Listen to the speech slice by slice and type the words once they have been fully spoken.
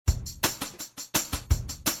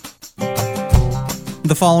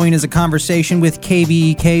The following is a conversation with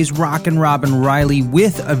KVEK's Rockin' Robin Riley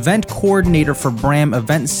with event coordinator for Bram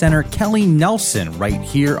Event Center, Kelly Nelson, right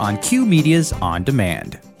here on Q Media's On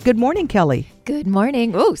Demand. Good morning, Kelly. Good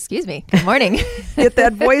morning. Oh, excuse me. Good morning. Get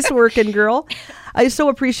that voice working, girl. I so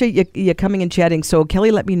appreciate you coming and chatting. So,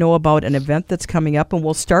 Kelly, let me know about an event that's coming up, and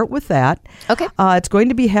we'll start with that. Okay. It's going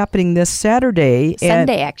to be happening this Saturday.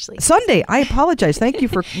 Sunday, actually. Sunday. I apologize. Thank you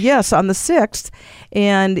for, yes, on the 6th.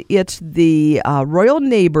 And it's the Royal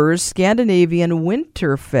Neighbors Scandinavian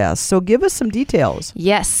Winterfest. So give us some details.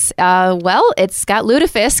 Yes. Well, it's got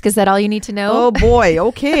lutefisk. Is that all you need to know? Oh, boy.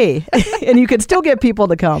 Okay. And you can still get people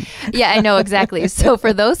to come. Yeah, I know exactly. So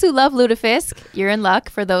for those who love lutefisk, you're in luck.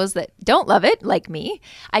 For those that don't love it, like me,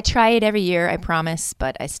 I try it every year, I promise,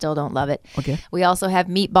 but I still don't love it. Okay. We also have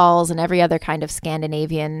meatballs and every other kind of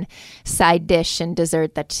Scandinavian side dish and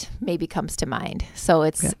dessert that maybe comes to mind. So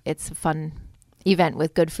it's a fun event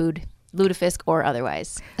with good food, lutefisk or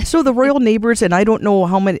otherwise. So the Royal Neighbors, and I don't know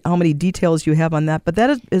how many details you have on that, but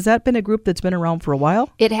has that been a group that's been around for a while?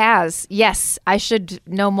 It has, yes. I should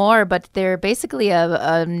know more, but they're basically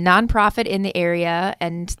a nonprofit in the area,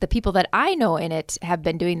 and the people that I know in it have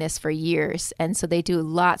been doing this for years, and so they do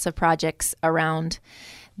lots of projects around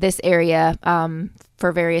this area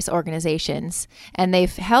for various organizations, and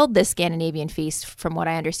they've held this Scandinavian feast, from what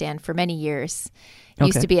I understand, for many years. It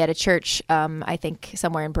used to be at a church, I think,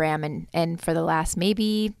 somewhere in Bram, and for the last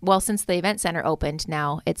since the event center opened,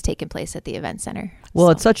 now it's taken place at the event center. Well,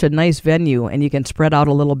 it's such a nice venue, and you can spread out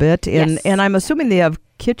a little bit, and I'm assuming they have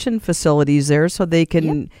kitchen facilities there so they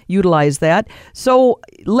can utilize that. So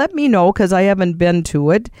let me know, because I haven't been to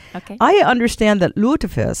it. Okay. I understand that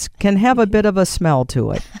lutefisk can have a bit of a smell to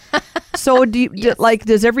it. So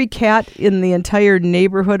does every cat in the entire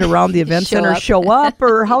neighborhood around the event center show up,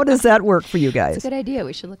 or how does that work for you guys? It's a good idea.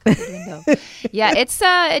 We should look through the window. Yeah, it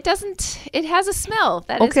has a smell.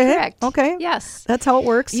 That is correct. Okay. Yes. That's how it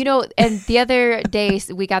works. You know, and the other day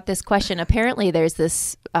we got this question. Apparently there's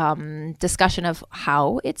this discussion of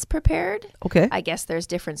how it's prepared. Okay. I guess there's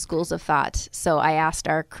different schools of thought. So I asked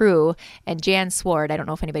our crew, and Jan Sword, I don't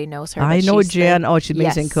know if anybody knows her. I know Jan. She's an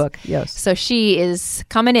amazing cook. Yes. So she is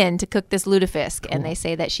coming in to cook this lutefisk, and they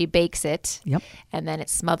say that she bakes it. Yep. And then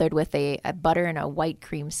it's smothered with a butter and a white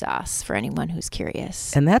cream sauce, for anyone who's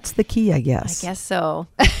curious. And that's the key, I guess. I guess so.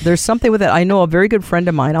 There's something with it. I know a very good friend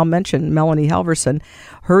of mine, I'll mention Melanie Halverson.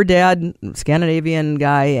 Her dad, Scandinavian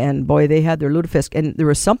guy, and boy, they had their lutefisk. And there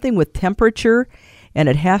was something with temperature, and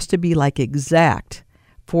it has to be like exact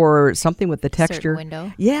for something with the texture. Certain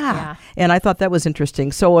window. Yeah. And I thought that was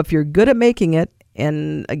interesting. So if you're good at making it,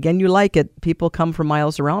 and again, you like it, people come from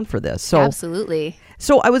miles around for this. So absolutely.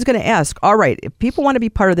 So I was going to ask, all right, if people want to be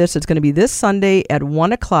part of this, it's going to be this Sunday at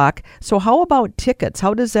 1 o'clock. So how about tickets?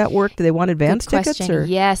 How does that work? Do they want advance tickets? Or?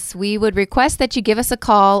 Yes, we would request that you give us a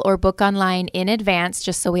call or book online in advance,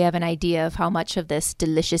 just so we have an idea of how much of this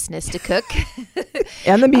deliciousness to cook.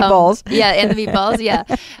 And the meatballs. And the meatballs,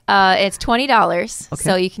 it's $20. Okay.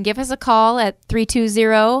 So you can give us a call at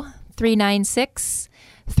 320-396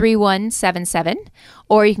 3177,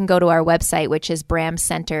 or you can go to our website, which is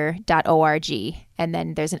bramcenter.org, and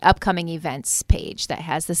then there's an upcoming events page that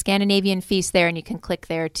has the Scandinavian feast there, and you can click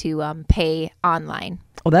there to pay online.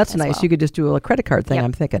 Oh, that's nice. Well. You could just do a credit card thing,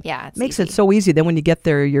 I'm thinking. Yeah, it makes it so easy. Then when you get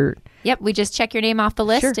there, you're... Yep, we just check your name off the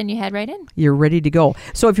list and you head right in. You're ready to go.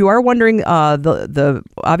 So if you are wondering, the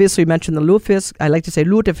obviously mentioned the lutefisk. I like to say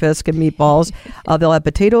lutefisk and meatballs. They'll have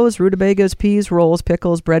potatoes, rutabagas, peas, rolls,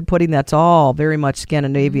 pickles, bread pudding. That's all very much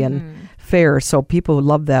Scandinavian fare. So people who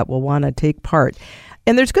love that will want to take part.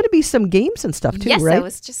 And there's going to be some games and stuff too, right? Yes, I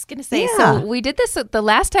was just going to say. Yeah. So we did this, the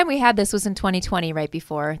last time we had this was in 2020, right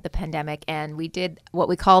before the pandemic. And we did what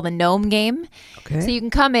we call the gnome game. Okay. So you can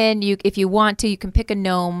come in, if you want to, you can pick a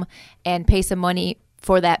gnome and pay some money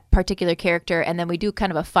for that particular character. And then we do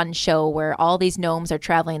kind of a fun show where all these gnomes are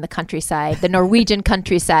traveling the countryside, the Norwegian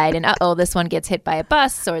countryside. And this one gets hit by a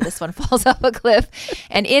bus, or this one falls off a cliff.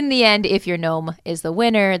 And in the end, if your gnome is the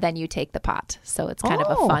winner, then you take the pot. So it's kind of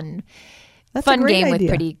a fun game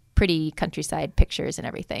idea. With pretty countryside pictures and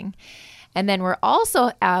everything. And then we're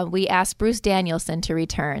also, we asked Bruce Danielson to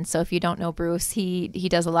return. So if you don't know Bruce, he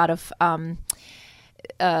does a lot of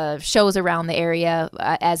shows around the area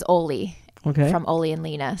as Oli from Oli and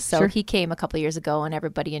Lena. So he came a couple of years ago, and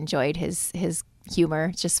everybody enjoyed his humor.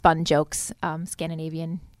 It's just fun jokes,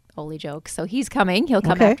 Scandinavian Oli jokes. So he's coming. He'll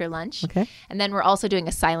come after lunch. Okay. And then we're also doing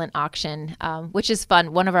a silent auction, which is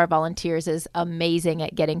fun. One of our volunteers is amazing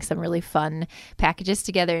at getting some really fun packages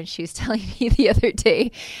together. And she was telling me the other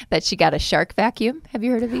day that she got a shark vacuum. Have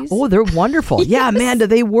you heard of these? Oh, they're wonderful. Yes. Yeah, Amanda,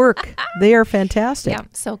 they work. They are fantastic. Yeah.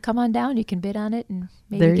 So come on down. You can bid on it and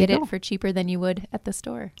maybe get it for cheaper than you would at the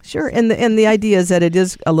store. Sure. And the idea is that it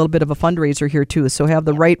is a little bit of a fundraiser here too. So have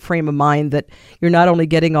the right frame of mind that you're not only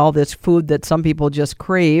getting all this food that some people just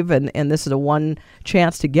crave, and this is a one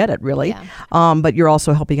chance to get it, really, but you're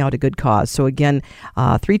also helping out a good cause. So again,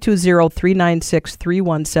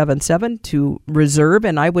 320-396-3177 to reserve.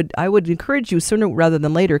 And I would encourage you sooner rather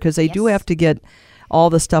than later, because they do have to get all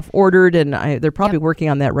the stuff ordered, and they're probably working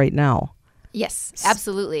on that right now. Yes,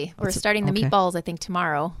 absolutely. We're starting the meatballs, I think,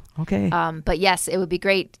 tomorrow. Okay. But yes, it would be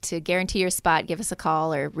great to guarantee your spot. Give us a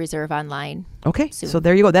call or reserve online. Okay. Soon. So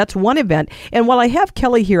there you go. That's one event. And while I have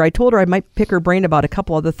Kelly here, I told her I might pick her brain about a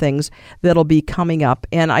couple other things that'll be coming up.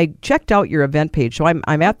 And I checked out your event page. So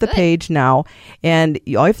I'm at the page now, and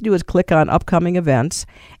all you have to do is click on upcoming events.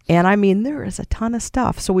 And I mean, there is a ton of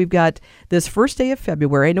stuff. So we've got this first day of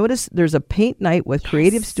February. I noticed there's a paint night with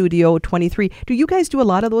Creative Studio 23. Do you guys do a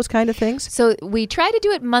lot of those kind of things? So we try to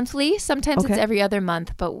do it monthly. Sometimes it's every other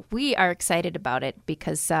month, but we are excited about it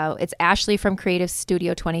because it's Ashley from Creative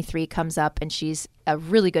Studio 23 comes up, and she's a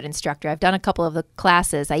really good instructor. I've done a couple of the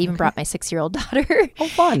classes. I even brought my 6-year-old daughter. Oh,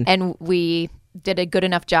 fun. And we did a good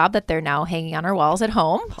enough job that they're now hanging on our walls at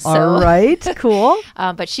home. All right, cool.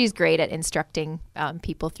 But she's great at instructing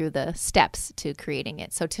people through the steps to creating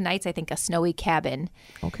it. So tonight's, I think, a snowy cabin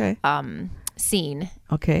scene.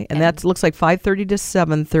 Okay, and that looks like 5:30 to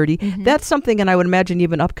 7:30. Mm-hmm. That's something, and I would imagine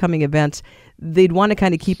even upcoming events, they'd want to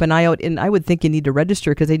kind of keep an eye out, and I would think you need to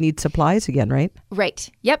register because they need supplies again, right? Right,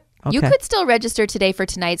 yep. Okay. You could still register today for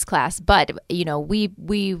tonight's class, but,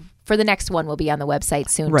 we for the next one, we'll be on the website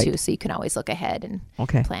soon, too, so you can always look ahead and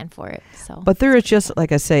plan for it. So, but there is just,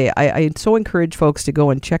 like I say, I so encourage folks to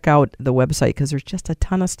go and check out the website because there's just a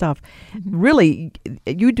ton of stuff. Mm-hmm. Really,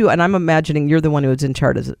 you do, and I'm imagining you're the one who's in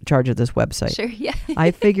charge of this website. Sure, yeah.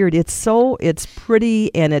 I figured it's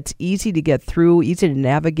pretty and it's easy to get through, easy to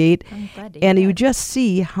navigate, and you just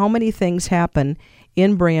see how many things happen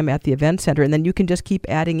in Braham at the event center, and then you can just keep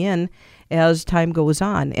adding in as time goes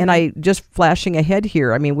on. And I just flashing ahead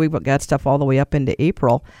here, I mean, we've got stuff all the way up into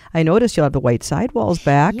April. I noticed you'll have the white sidewalls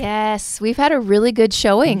back. Yes, we've had a really good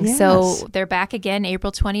showing. Yes. So they're back again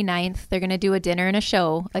April 29th. They're going to do a dinner and a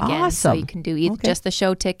show again. Awesome. So you can do either just the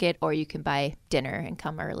show ticket, or you can buy dinner and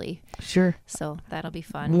come early. Sure. So that'll be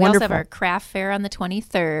fun. Wonderful. We also have our craft fair on the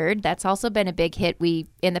 23rd. That's also been a big hit.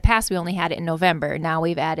 In the past, we only had it in November. Now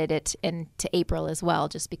we've added it into April as well,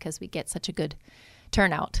 just because we get such a good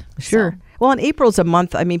turnout. Sure. So. Well, and April's a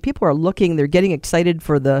month. I mean, people are looking, they're getting excited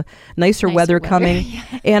for the nicer weather coming.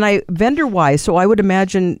 And vendor-wise, so I would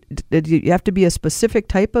imagine, do you have to be a specific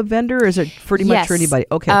type of vendor, or is it pretty much for anybody?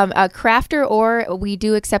 Okay. A crafter, or we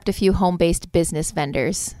do accept a few home-based business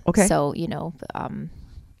vendors. Okay. So,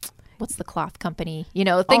 what's the cloth company?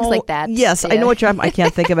 Things like that. Yes, I know what I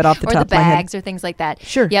can't think of it off the top of my head. Or the bags or things like that.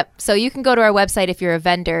 Sure. Yep. So you can go to our website if you're a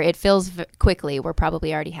vendor. It fills quickly. We're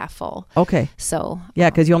probably already half full. Okay. So. Yeah,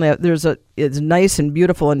 because you only have, it's nice and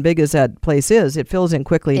beautiful and big as that place is. It fills in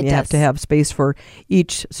quickly, and you have to have space for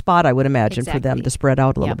each spot, I would imagine, for them to spread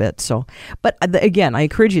out a little bit. So, but again, I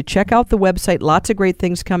encourage you to check out the website. Lots of great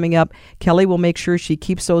things coming up. Kelly will make sure she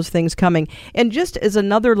keeps those things coming. And just as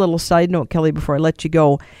another little side note, Kelly, before I let you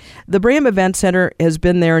go, the Braham Event Center has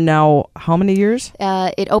been there now how many years?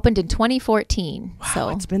 It opened in 2014. Wow, so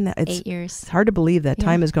it's been 8 years. It's hard to believe that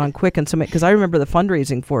time has gone quick, and so because I remember the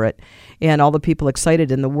fundraising for it and all the people excited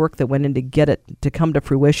and the work that went into get it to come to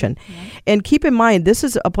fruition. Yeah. And keep in mind, this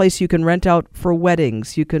is a place you can rent out for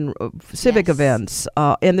weddings, you can civic events,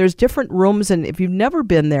 and there's different rooms. And if you've never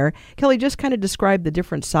been there, Kelly, just kind of describe the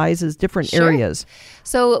different sizes, different areas.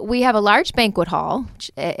 So we have a large banquet hall.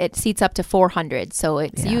 It seats up to 400, so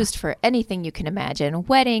it's used for anything you can imagine,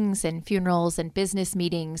 weddings and funerals and business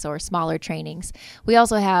meetings or smaller trainings. We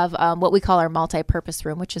also have what we call our multi-purpose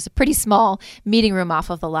room, which is a pretty small meeting room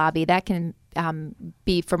off of the lobby. That can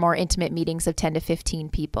be for more intimate meetings of 10 to 15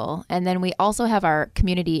 people. And then we also have our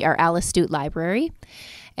community, our Alice Stute Library,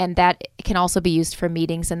 and that can also be used for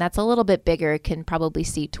meetings, and that's a little bit bigger. It can probably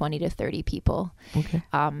seat 20 to 30 people. Okay.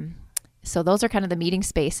 So those are kind of the meeting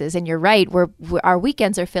spaces. And you're right, our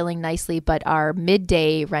weekends are filling nicely, but our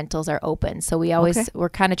midday rentals are open. So we're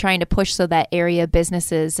kind of trying to push so that area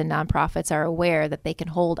businesses and nonprofits are aware that they can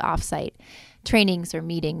hold offsite trainings or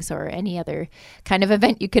meetings or any other kind of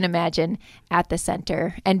event you can imagine at the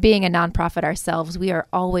center. And being a nonprofit ourselves, we are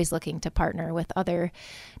always looking to partner with other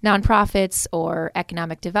nonprofits or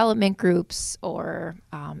economic development groups or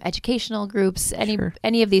educational groups,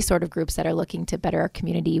 any of these sort of groups that are looking to better our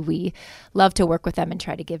community. We love to work with them and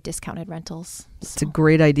try to give discounted rentals. It's a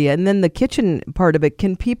great idea. And then the kitchen part of it,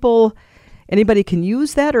 anybody can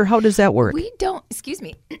use that, or how does that work? We don't, excuse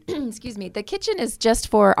me. The kitchen is just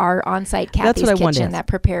for our on-site Kathy's Kitchen that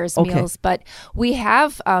prepares meals. But we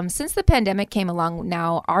have, since the pandemic came along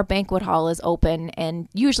now, our banquet hall is open, and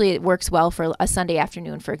usually it works well for a Sunday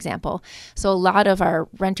afternoon, for example. So a lot of our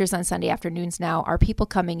renters on Sunday afternoons now are people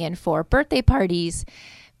coming in for birthday parties,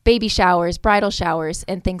 baby showers, bridal showers,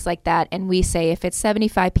 and things like that. And we say if it's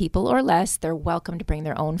 75 people or less, they're welcome to bring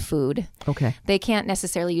their own food. Okay. They can't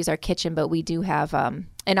necessarily use our kitchen, but we do have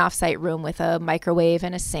an off-site room with a microwave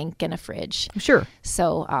and a sink and a fridge. Sure.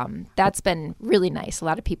 So that's been really nice. A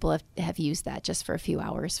lot of people have used that just for a few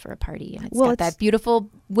hours for a party. And it's got that beautiful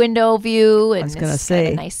window view, and it's got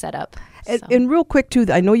a nice setup. And real quick too,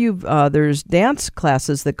 I know there's dance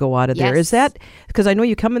classes that go out of there. Is that because I know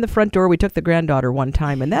you come in the front door? We took the granddaughter one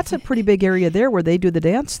time, and that's a pretty big area there where they do the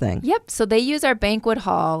dance thing. Yep. So they use our banquet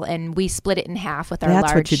hall, and we split it in half with our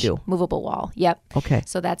large movable wall. Yep. Okay.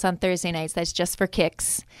 So that's on Thursday nights. That's just for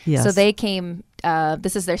kicks. Yes. So they came.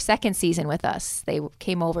 This is their second season with us. They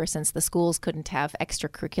came over since the schools couldn't have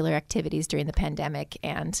extracurricular activities during the pandemic,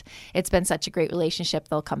 and it's been such a great relationship.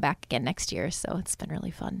 They'll come back again next year, so it's been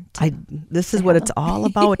really fun. This is what it's all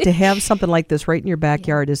about. To have something like this right in your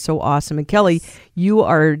backyard is so awesome. And Kelly, you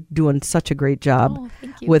are doing such a great job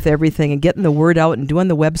with everything and getting the word out and doing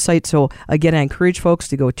the website. So again, I encourage folks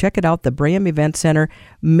to go check it out, the Braham Event Center.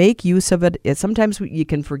 Make use of it. Sometimes you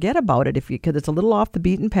can forget about it because it's a little off the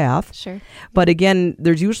beaten path. Sure. But again,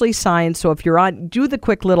 there's usually signs. So if you're on, do the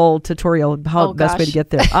quick little tutorial how the best way to get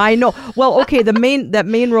there. I know. Well, okay, that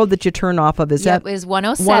main road that you turn off of is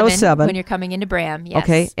 107 when you're coming into Braham. Yes.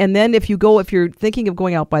 Okay, and then if you're thinking of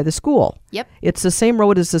going out by the school. Yep. It's the same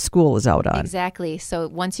road as the school is out on. Exactly. So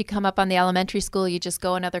once you come up on the elementary school, you just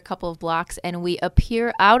go another couple of blocks, and we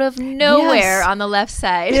appear out of nowhere on the left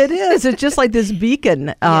side. It is. It's just like this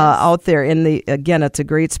beacon out there. And again, it's a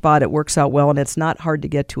great spot. It works out well, and it's not hard to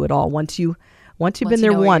get to at all. Once you've been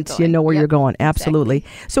there once, you know where you're going. Absolutely.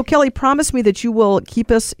 Exactly. So Kelly, promise me that you will keep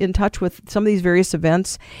us in touch with some of these various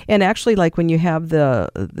events. And actually, like when you have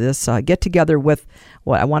this get together with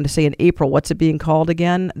what I want to say in April, what's it being called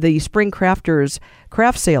again? The Spring Crafters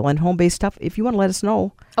craft sale and home-based stuff. If you want to let us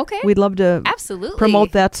know, we'd love to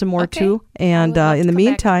promote that some more too. And in the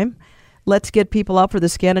meantime, let's get people out for the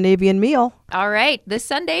Scandinavian meal. All right. This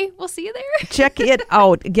Sunday, we'll see you there. Check it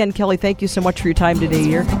out. Again, Kelly, thank you so much for your time today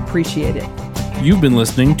here. Appreciate it. You've been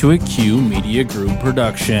listening to a Q Media Group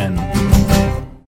production.